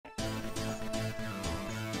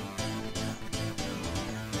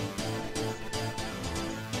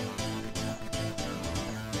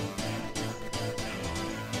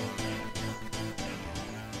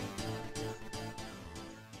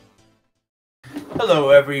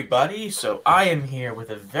Hello, everybody. So I am here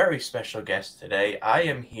with a very special guest today. I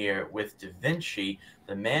am here with Davinci,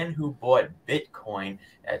 the man who bought Bitcoin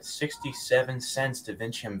at 67 cents.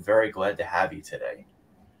 Davinci, I'm very glad to have you today.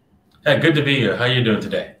 Hey, good to be here. How you doing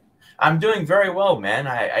today? I'm doing very well, man.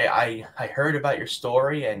 I heard about your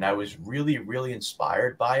story and I was really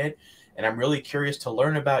inspired by it. And I'm really curious to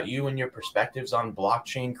learn about you and your perspectives on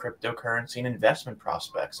blockchain, cryptocurrency, and investment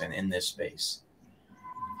prospects in this space.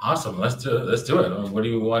 Awesome. Let's do it. Let's do it. What do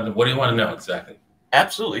you want? What do you want to know exactly?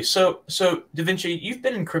 Absolutely. So Davinci, you've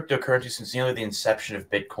been in cryptocurrency since nearly the inception of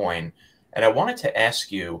Bitcoin, and I wanted to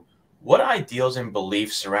ask you, what ideals and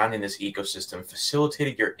beliefs surrounding this ecosystem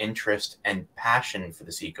facilitated your interest and passion for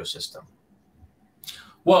this ecosystem?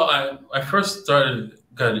 Well, I first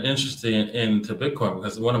got interested into Bitcoin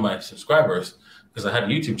because one of my subscribers, because I had a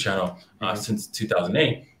YouTube channel since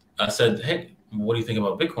 2008, said, "Hey, what do you think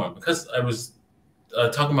about Bitcoin?" Because I was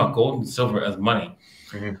talking about gold and silver as money,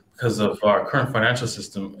 because of our current financial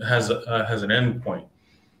system has an end point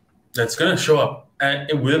that's going to show up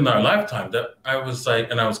within our lifetime. That I was like,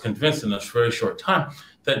 and I was convinced in a very short time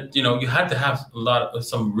that you had to have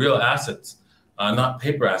some real assets, not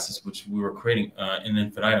paper assets, which we were creating in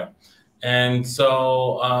infinitum. And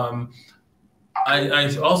so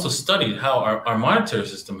I also studied how our monetary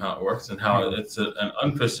system, how it works, and how it's an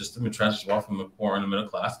unfair system. It transfers wealth from the poor and the middle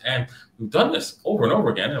class. And we've done this over and over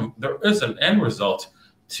again. And there is an end result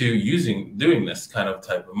to doing this kind of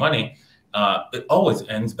type of money. It always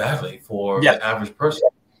ends badly for the average person,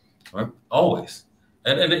 right? Always.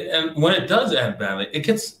 And when it does end badly, it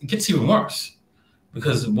gets even worse,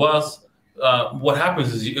 because whilst what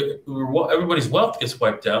happens is everybody's wealth gets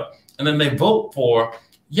wiped out, and then they vote for,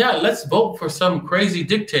 let's vote for some crazy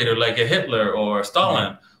dictator like a Hitler or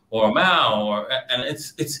Stalin or a Mao, and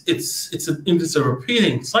it's a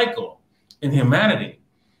repeating cycle in humanity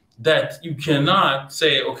that you cannot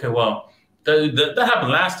say, okay, well, that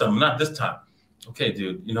happened last time, not this time. Okay,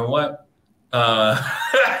 dude, you know what?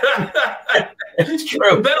 It's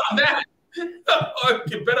true. Bet on that. Or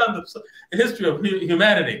you bet on the history of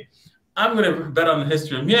humanity. I'm going to bet on the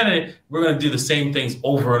history of humanity. We're going to do the same things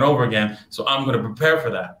over and over again. So I'm going to prepare for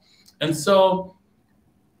that. And so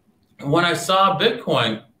when I saw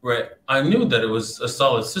Bitcoin, right, I knew that it was a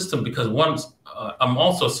solid system because I'm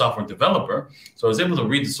also a software developer. So I was able to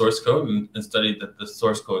read the source code and study that the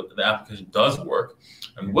source code, the application does work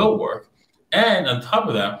and will work. And on top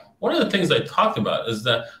of that, one of the things I talked about is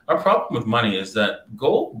that our problem with money is that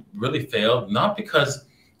gold really failed, not because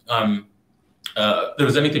there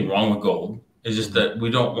was anything wrong with gold. It's just that we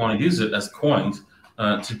don't want to use it as coins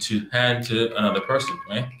to hand to another person,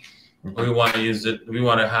 right? We want to use it. We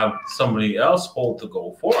want to have somebody else hold the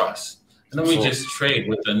gold for us, and then we just trade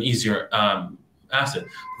with an easier asset.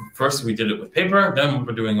 First, we did it with paper. Then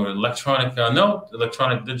we're doing it with electronic note,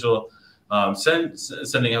 electronic digital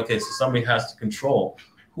sending. Okay, so somebody has to control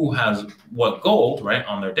who has what gold, right,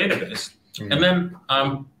 on their database, and then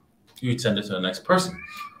you send it to the next person.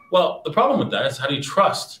 Well, the problem with that is, how do you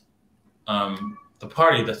trust the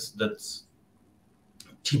party that's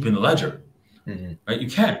keeping the ledger? Right? You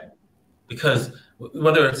can't, because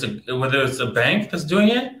whether it's a bank that's doing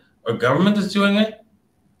it or government that's doing it,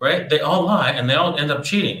 right? They all lie and they all end up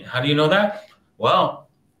cheating. How do you know that? Well,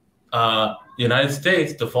 the United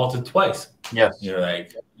States defaulted twice. Yes. You're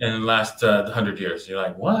like, in the last 100 years. You're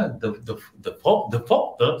like, what? The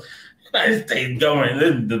United States government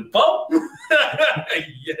didn't default?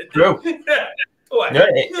 True. No,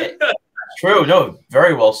 true. No,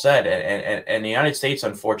 very well said. And the United States,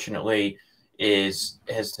 unfortunately, has,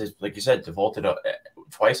 like you said, defaulted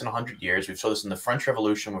twice in 100 years. We saw this in the French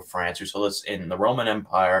Revolution with France. We saw this in the Roman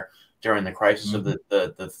Empire during the crisis of the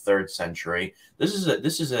 3rd century. This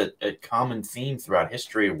is a common theme throughout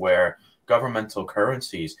history, where governmental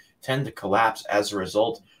currencies tend to collapse as a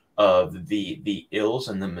result of the ills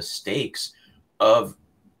and the mistakes of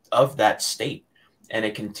that state. And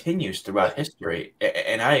it continues throughout history.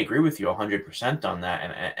 And I agree with you 100% on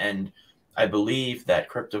that. And I believe that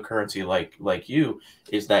cryptocurrency, like you,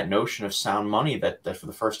 is that notion of sound money that for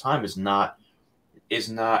the first time is not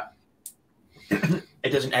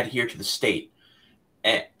it doesn't adhere to the state.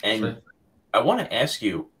 And I want to ask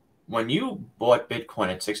you, when you bought Bitcoin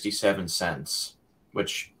at 67 cents,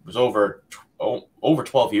 which was over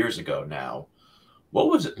 12 years ago now, what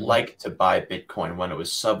was it like to buy Bitcoin when it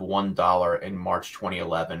was sub $1 in March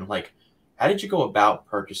 2011? Like, how did you go about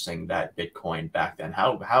purchasing that Bitcoin back then?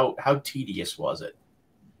 How tedious was it?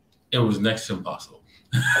 It was next to impossible.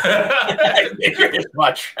 I figured as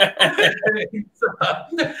much. And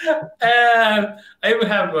I even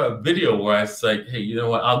have a video where I was like, hey, you know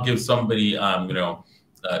what? I'll give somebody,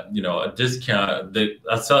 a discount.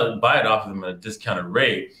 Buy it off of them at a discounted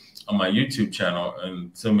rate on my YouTube channel,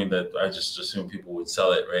 and assuming that I just assumed people would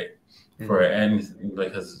sell it right for anything,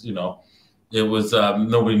 because it was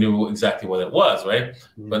nobody knew exactly what it was, right?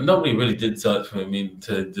 But nobody really did sell it for me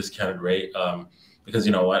to a discounted rate, because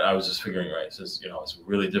what, I was just figuring, right, it's just, it's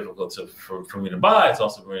really difficult for me to buy. It's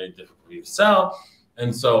also really difficult for me to sell,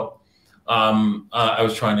 and so I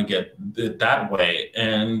was trying to get it that way,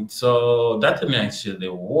 and so that didn't actually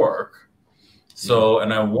work. So,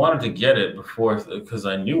 and I wanted to get it before, because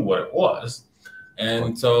I knew what it was,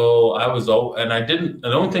 and so I was, and I didn't.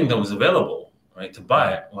 The only thing that was available, right, to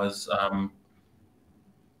buy it was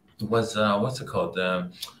what's it called, the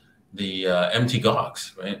MT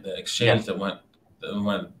Gox, right, the exchange that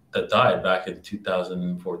died back in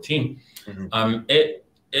 2014.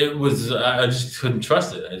 It was, I just couldn't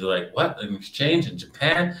trust it. I was like, what, an exchange in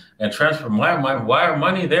Japan and transfer my wire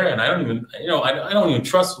money there? And I don't even, I don't even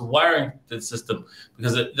trust wiring the system,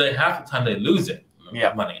 because half the time they lose it,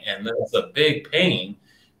 money, and it's a big pain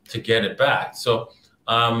to get it back. So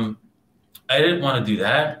I didn't want to do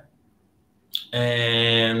that,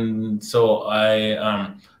 and so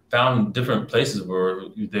I found different places where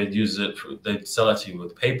they'd use it. They'd sell it to you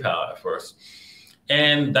with PayPal at first.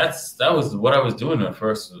 And that was what I was doing at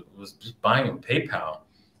first, was just buying it with PayPal.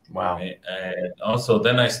 Wow. Right? And also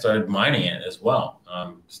then I started mining it as well,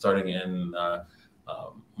 starting in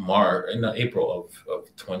April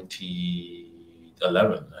of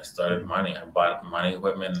 2011. I started mining. I bought mining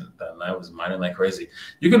equipment, and I was mining like crazy.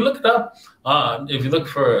 You can look it up. If you look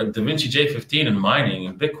for Davinci J15 and mining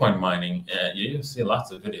and Bitcoin mining, you'll see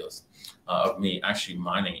lots of videos of me actually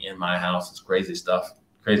mining in my house. It's crazy stuff.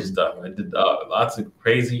 Crazy stuff. I did lots of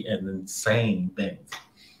crazy and insane things.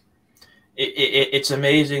 It's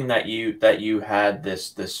amazing that you had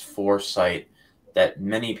this foresight that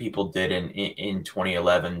many people did in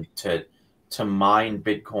 2011 to mine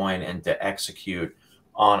Bitcoin and to execute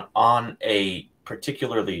on a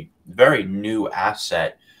particularly very new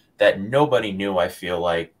asset that nobody knew, I feel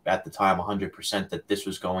like, at the time 100% that this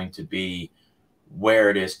was going to be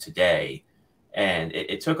where it is today. And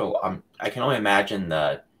it took I can only imagine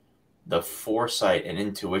the foresight and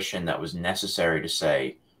intuition that was necessary to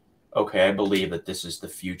say, okay, I believe that this is the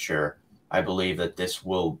future. I believe that this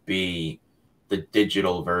will be the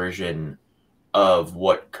digital version of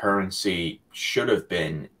what currency should have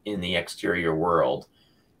been in the exterior world.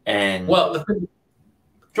 And well,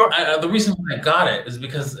 the reason why I got it is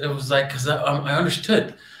because it was like, because I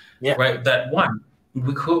understood, right, that one,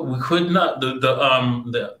 we could not, it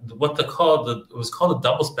was called a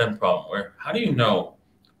double spend problem, where how do you know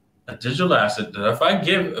a digital asset that if I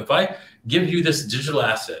give you this digital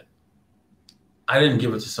asset, I didn't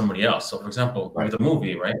give it to somebody else? So for example, with a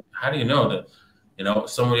movie, right, how do you know that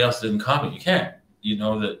somebody else didn't copy it? You can't. You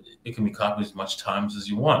know that it can be copied as much times as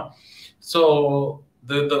you want. So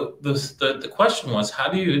the question was, how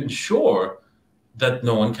do you ensure that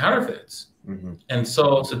no one counterfeits? And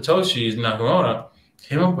so Satoshi Nakamoto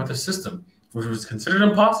came up with a system which was considered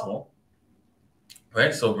impossible,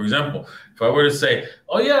 right? So, for example, if I were to say,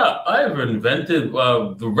 oh, yeah, I've invented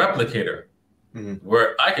the replicator,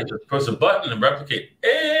 where I can just press a button and replicate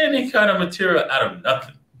any kind of material out of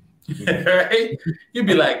nothing, right? You'd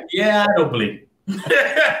be like, yeah, I don't believe it.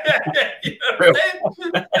 You know what I'm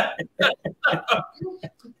saying?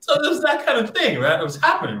 So there's that kind of thing, right? It was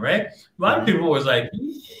happening, right? A lot of people was like,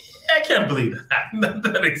 I can't believe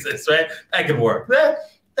that exists, right? That could work.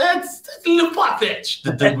 That's a little far-fetched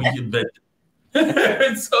that we invented.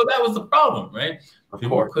 And so that was the problem, right?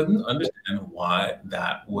 People couldn't understand why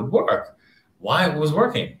that would work, why it was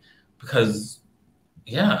working. Because,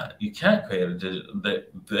 you can't create a digital.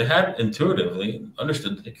 They had intuitively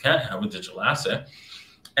understood that they can't have a digital asset.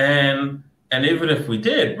 And even if we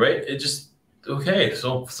did, right, it just, okay,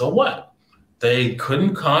 so what? They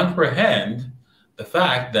couldn't comprehend the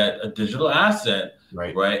fact that a digital asset,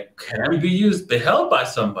 right, can be used, be held by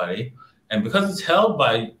somebody, and because it's held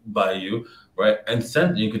by you, right, and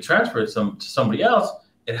you could transfer it to somebody else,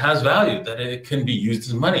 it has value, that it can be used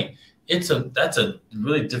as money. That's a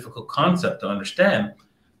really difficult concept to understand,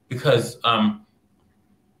 because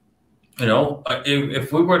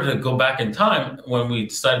if we were to go back in time when we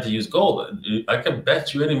decided to use gold, I could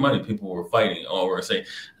bet you any money people were fighting over, saying,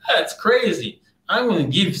 that's crazy. I'm going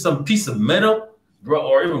to give some piece of metal,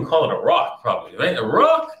 or even call it a rock, probably, right? A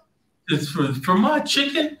rock is for my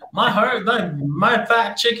chicken, my heart, my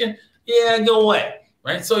fat chicken. Yeah, go away,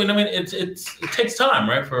 right? So, it takes time,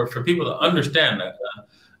 right, for people to understand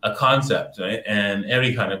a concept, right? And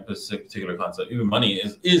every kind of particular concept, even money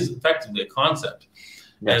is effectively a concept.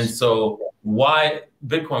 And so why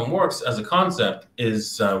Bitcoin works as a concept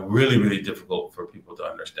is really, really difficult for people to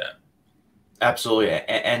understand. Absolutely.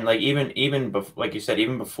 And like like you said,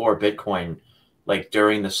 even before Bitcoin, like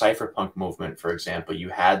during the cypherpunk movement, for example, you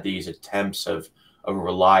had these attempts of a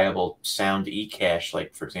reliable sound eCash,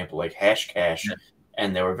 like for example, like Hashcash,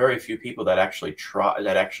 and there were very few people that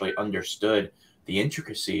actually understood the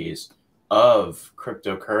intricacies of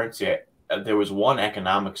cryptocurrency. There was one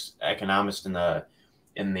economist in the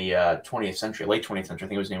 20th century, late 20th century. I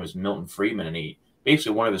think his name was Milton Friedman, and he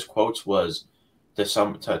basically, one of his quotes was,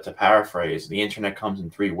 to paraphrase, the internet comes in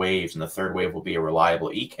 3 waves, and the third wave will be a reliable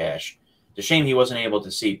eCash. It's a shame he wasn't able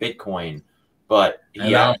to see Bitcoin, but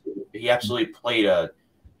he absolutely played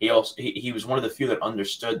he was one of the few that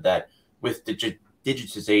understood that with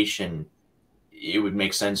digitization, it would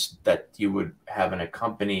make sense that you would have an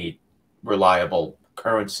accompanied reliable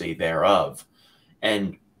currency thereof.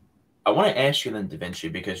 And I want to ask you then,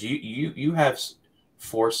 Davinci, because you have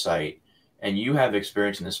foresight and you have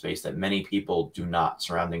experience in this space that many people do not,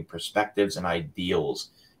 surrounding perspectives and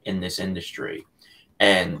ideals in this industry.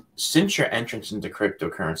 And since your entrance into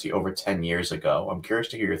cryptocurrency over 10 years ago, I'm curious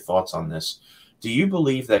to hear your thoughts on this. Do you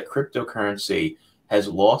believe that cryptocurrency has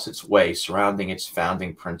lost its way surrounding its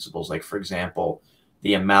founding principles? Like, for example,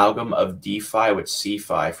 the amalgam of DeFi with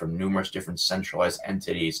CeFi from numerous different centralized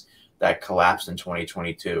entities that collapsed in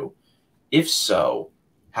 2022. If so,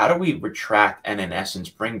 how do we retract and, in essence,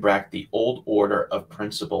 bring back the old order of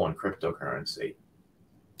principle in cryptocurrency?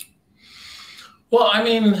 Well, I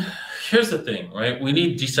mean, here's the thing, right? We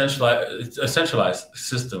need centralized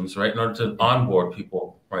systems, right, in order to onboard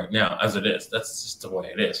people right now, as it is. That's just the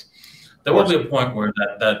way it is. There will be a point where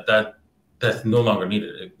that's no longer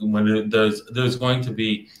needed. When there's going to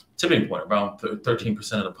be a tipping point, around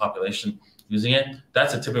 13% of the population using it.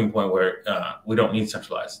 That's a tipping point where we don't need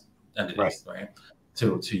centralized entities, right?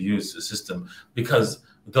 To use the system, because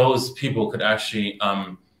those people could actually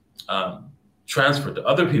transfer to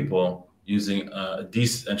other people using a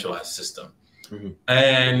decentralized system.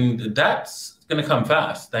 And that's going to come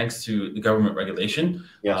fast thanks to the government regulation.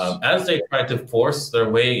 As they try to force their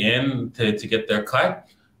way in to get their cut,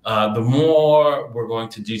 the more we're going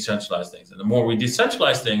to decentralize things. And the more we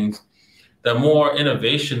decentralize things, the more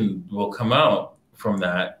innovation will come out from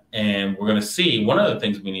that. And we're going to see, one of the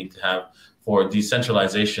things we need to have for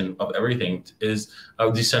decentralization of everything is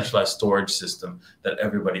a decentralized storage system that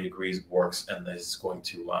everybody agrees works and is going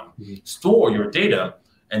to store your data,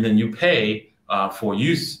 and then you pay for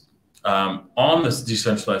use on this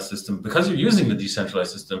decentralized system. Because you're using the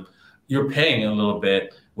decentralized system, you're paying a little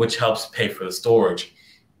bit, which helps pay for the storage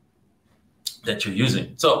that you're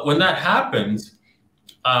using. So when that happens,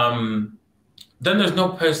 then there's no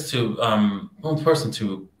person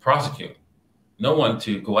to prosecute. No one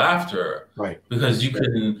to go after, because you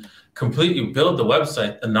can completely build the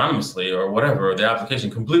website anonymously or whatever, the application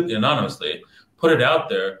completely anonymously, put it out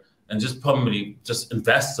there, and just somebody just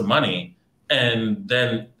invests the money, and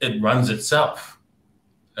then it runs itself.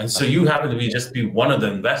 And so you happen to just be one of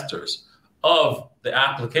the investors of the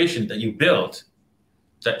application that you built,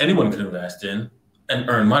 that anyone can invest in and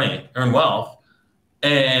earn money, earn wealth,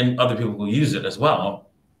 and other people will use it as well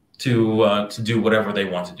to do whatever they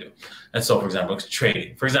want to do. And so, for example,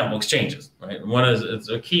 trading. For example, exchanges. Right. One of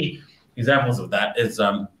the key examples of that is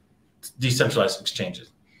decentralized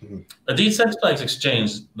exchanges. A decentralized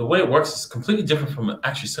exchange, the way it works is completely different from an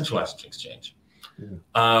actually centralized exchange.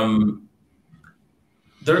 There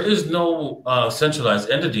is no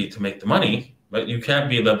centralized entity to make the money. Right. You can't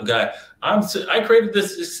be the guy. I created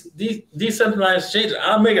this decentralized exchange.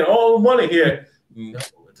 I'm making all the money here. No,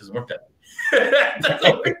 it doesn't work that way.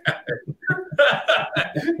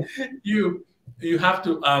 You have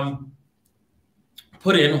to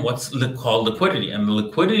put in what's called liquidity, and the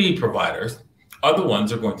liquidity providers are the ones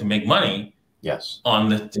that are going to make money on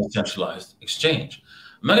the decentralized exchange.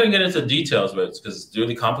 I'm not going to get into details of it because it's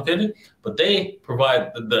really complicated, but they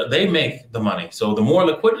provide they make the money. So the more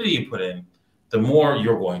liquidity you put in, the more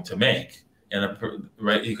you're going to make. And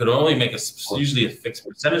you could only make usually a fixed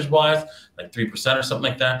percentage-wise, like 3% or something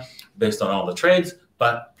like that, based on all the trades.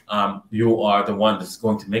 But you are the one that's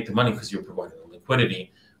going to make the money because you're providing the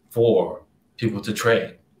liquidity for people to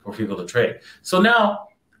trade. So now,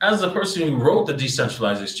 as the person who wrote the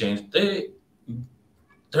decentralized exchange, they're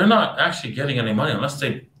not actually getting any money unless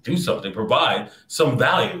they do something, provide some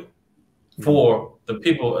value for the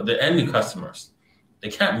people, the end customers. They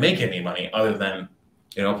can't make any money other than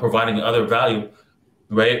providing other value,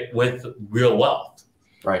 right, with real wealth,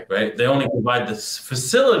 right. They only provide this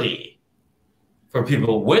facility for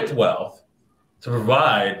people with wealth to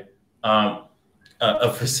provide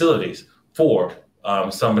facilities for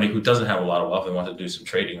somebody who doesn't have a lot of wealth and wants to do some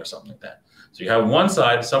trading or something like that. So you have one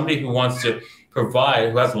side, somebody who wants to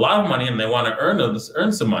provide, who has a lot of money and they want to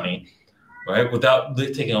earn some money, right, without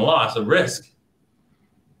taking a loss, a risk,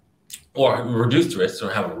 or reduced risk,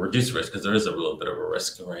 or have a reduced risk, because there is a little bit of a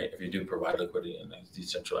risk, right, if you do provide liquidity in these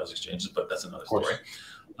decentralized exchanges, but that's another story.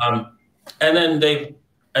 And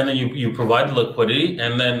then you provide the liquidity,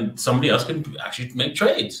 and then somebody else can actually make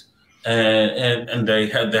trades, and they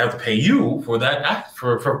have to pay you for that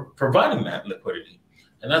for providing that liquidity,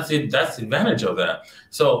 and that's the advantage of that.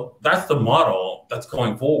 So that's the model that's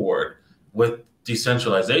going forward with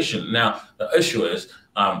decentralization. Now the issue is,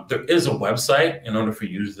 there is a website in order for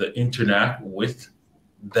you to interact with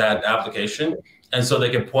that application, and so they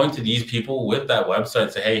can point to these people with that website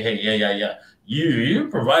and say, hey, you're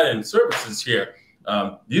providing services here.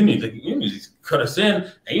 You need to cut us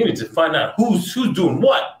in, and you need to find out who's doing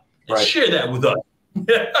what, and share that with us.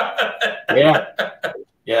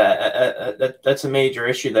 That's a major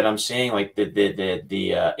issue that I'm seeing, like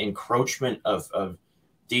the encroachment of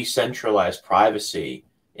decentralized privacy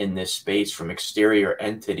in this space from exterior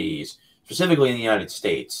entities, specifically in the United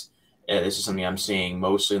States. This is something I'm seeing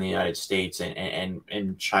mostly in the United States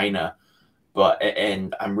and China.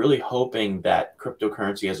 And I'm really hoping that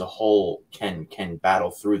cryptocurrency as a whole can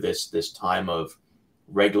battle through this time of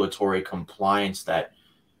regulatory compliance that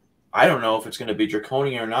I don't know if it's going to be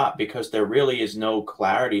draconian or not, because there really is no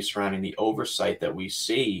clarity surrounding the oversight that we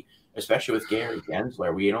see, especially with Gary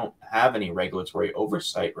Gensler. We don't have any regulatory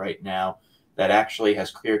oversight right now that actually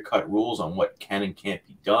has clear-cut rules on what can and can't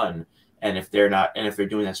be done, and if they're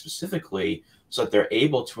doing that specifically, so that they're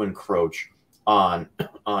able to encroach on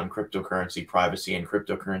cryptocurrency privacy and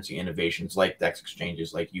cryptocurrency innovations like DEX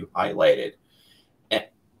exchanges, like you highlighted.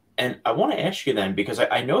 And I want to ask you then, because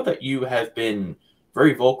I know that you have been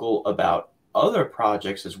very vocal about other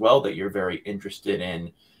projects as well that you're very interested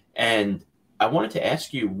in, and I wanted to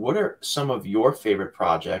ask you, what are some of your favorite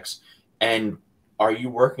projects, and are you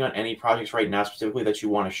working on any projects right now specifically that you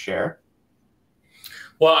want to share?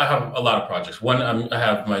 Well, I have a lot of projects. One, I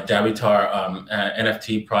have my Davitar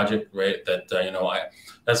NFT project, right? That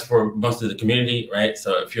that's for most of the community, right?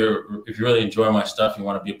 So if you really enjoy my stuff, you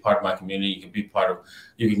want to be a part of my community,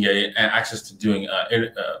 you can get access to doing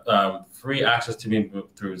free access to me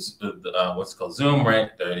through what's called Zoom,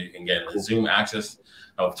 right? You can get Zoom access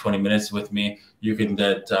of 20 minutes with me. You can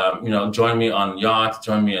join me on yachts,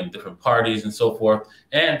 join me in different parties and so forth,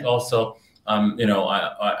 and also.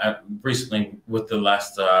 I recently, with the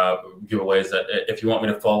last giveaways, that if you want me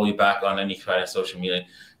to follow you back on any kind of social media,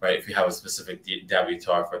 right? If you have a specific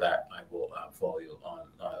Davitar for that, I will follow you on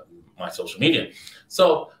my social media.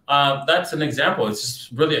 So that's an example. It's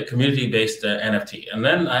just really a community-based NFT. And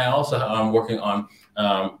then I also am working on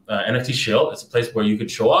NFT Shield. It's a place where you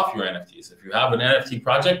could show off your NFTs. If you have an NFT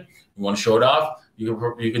project, you want to show it off, you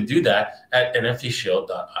can do that at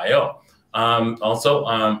nftshield.io.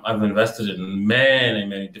 I've invested in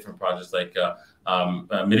many different projects, like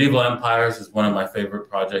Medieval Empires is one of my favorite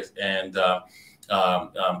projects, and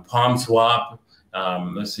Palm Swap.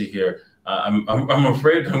 Let's see here. I'm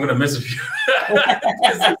afraid I'm going to miss a few.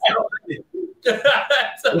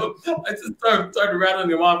 So I just started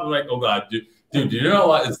rattling them off. I'm like, oh God, dude, you know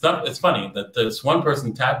what? It's funny that this one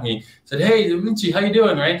person tapped me, said, "Hey, Davinci, how you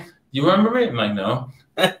doing? Right? You remember me?" I'm like, "No."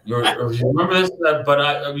 You remember this?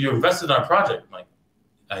 But you invested in our project. I'm like,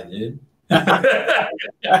 I did.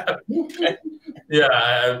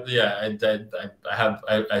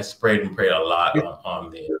 I sprayed and prayed a lot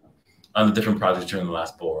on the different projects during the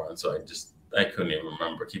last bull run. So I couldn't even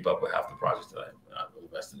keep up with half the projects that I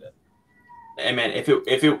invested in. Hey man, if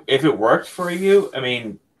it worked for you, I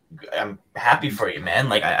mean, I'm happy for you, man.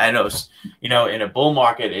 Like I know, in a bull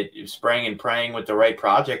market, spraying and praying with the right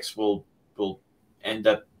projects will end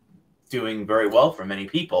up doing very well for many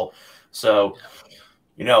people. So,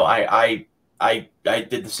 I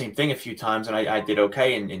did the same thing a few times, and I did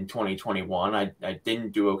okay in 2021. I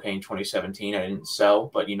didn't do okay in 2017. I didn't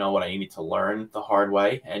sell, but you know what? I needed to learn the hard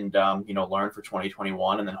way and, learn for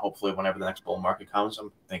 2021. And then hopefully whenever the next bull market comes,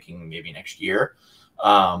 I'm thinking maybe next year.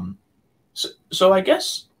 So I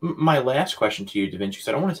guess my last question to you, Davinci, because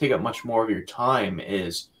I don't want to take up much more of your time,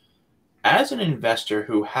 is, as an investor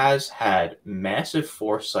who has had massive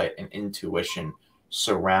foresight and intuition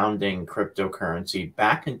surrounding cryptocurrency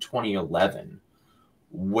back in 2011,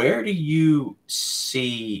 where do you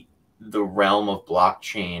see the realm of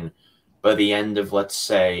blockchain by the end of, let's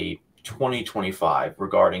say, 2025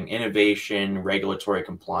 regarding innovation, regulatory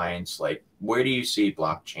compliance? Like, where do you see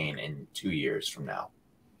blockchain in 2 years from now?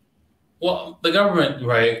 Well, the government,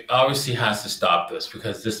 right, obviously has to stop this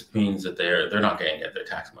because this means that they're not going to get their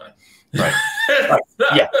tax money. Right. Right.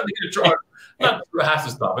 Yeah. They're going to try. Not has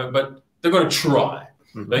to stop it, but they're going to try.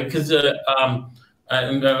 Right? Because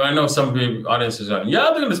I know some of the audiences are,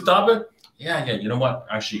 yeah, they're going to stop it. Yeah. You know what?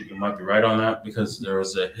 Actually, you might be right on that because there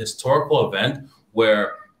was a historical event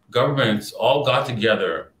where governments all got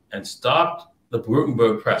together and stopped the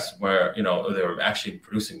Gutenberg press, where they were actually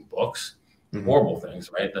producing books. Horrible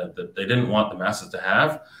things, right? That they didn't want the masses to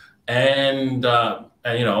have, and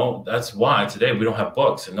that's why today we don't have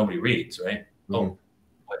books and nobody reads, right? Oh,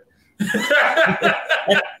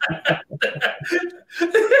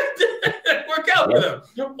 work out for them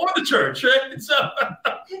or the church, right?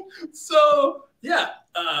 So yeah,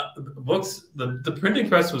 books. The printing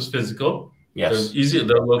press was physical. Yes, easy.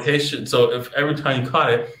 The location. So if every time you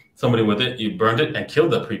caught it, somebody with it, you burned it and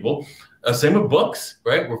killed the people. Same with books,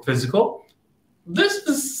 right? Were physical. This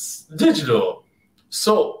is digital.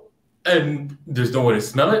 So, and there's no way to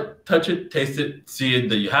smell it, touch it, taste it, see it,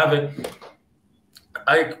 that you have it.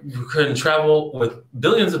 I can travel with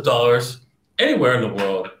billions of dollars anywhere in the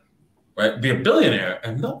world, right? Be a billionaire,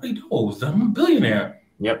 and nobody knows that I'm a billionaire.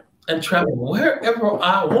 Yep. And travel wherever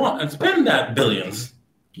I want and spend that billions.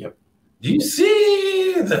 Yep. Do you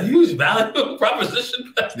see the huge value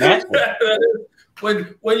proposition?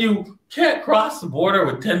 When you can't cross the border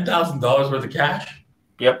with $10,000 worth of cash.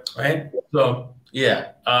 Yep. Right. So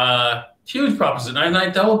yeah, huge proposition. And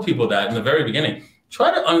I tell people that in the very beginning.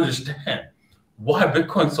 Try to understand why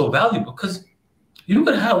Bitcoin's so valuable, because you're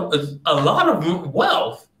going to have a lot of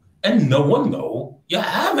wealth and no one know you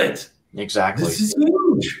have it. Exactly. This is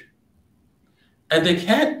huge, and they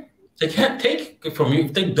can't take it from you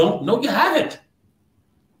if they don't know you have it.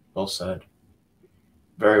 Well said.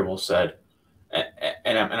 Very well said.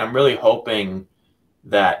 And I'm really hoping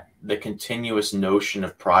that the continuous notion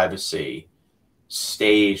of privacy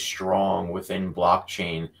stays strong within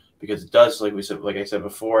blockchain, because it does, like I said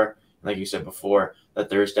before, like you said before, that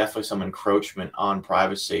there's definitely some encroachment on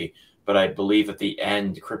privacy. But I believe at the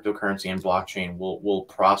end, cryptocurrency and blockchain will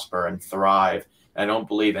prosper and thrive. I don't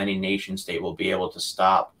believe any nation state will be able to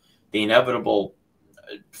stop the inevitable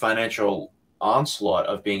financial onslaught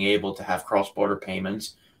of being able to have cross-border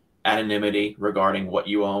payments, anonymity regarding what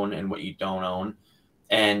you own and what you don't own,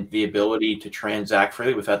 and the ability to transact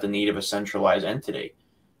freely without the need of a centralized entity.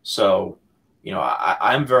 So,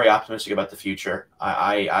 I'm very optimistic about the future.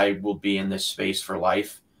 I will be in this space for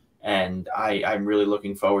life, and I'm really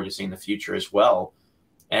looking forward to seeing the future as well.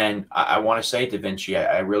 And I want to say, Davinci,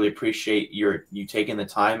 I really appreciate you taking the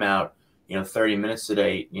time out, 30 minutes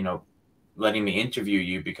today, letting me interview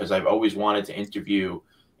you, because I've always wanted to interview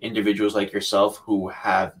individuals like yourself who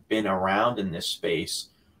have been around in this space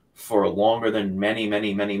for longer than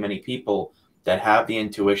many people, that have the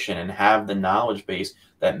intuition and have the knowledge base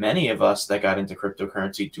that many of us that got into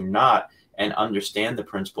cryptocurrency do not, and understand the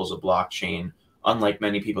principles of blockchain, unlike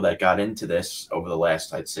many people that got into this over the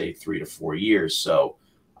last, I'd say, 3 to 4 years. So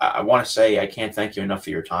I want to say I can't thank you enough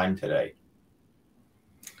for your time today.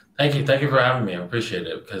 Thank you for having me. I appreciate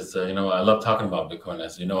it, because I love talking about Bitcoin.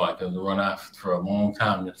 As you know, I could run off for a long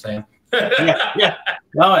time. You know what I'm saying? yeah.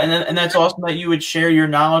 No, and that's awesome that you would share your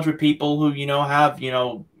knowledge with people who have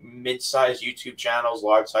mid-sized YouTube channels,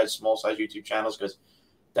 large-sized, small-sized YouTube channels, because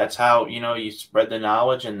that's how you spread the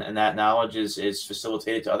knowledge, and that knowledge is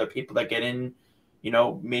facilitated to other people that get in,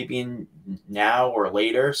 maybe in now or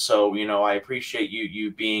later. So I appreciate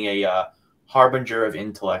you being a harbinger of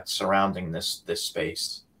intellect surrounding this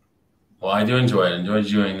space. Well, I do enjoy it. I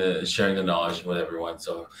enjoy sharing the knowledge with everyone.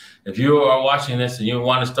 So if you are watching this and you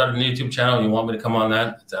want to start a YouTube channel and you want me to come on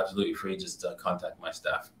that, it's absolutely free. Just contact my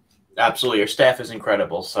staff. Absolutely. Your staff is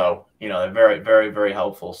incredible. So, they're very, very, very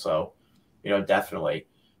helpful. So, definitely.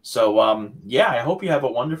 So, yeah, I hope you have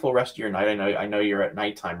a wonderful rest of your night. I know you're at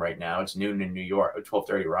nighttime right now. It's noon in New York,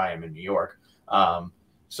 12:30 where I am in New York.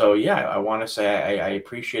 So, yeah, I want to say I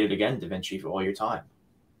appreciate it again, Davinci, for all your time.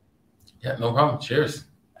 Yeah, no problem. Cheers.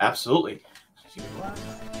 Absolutely.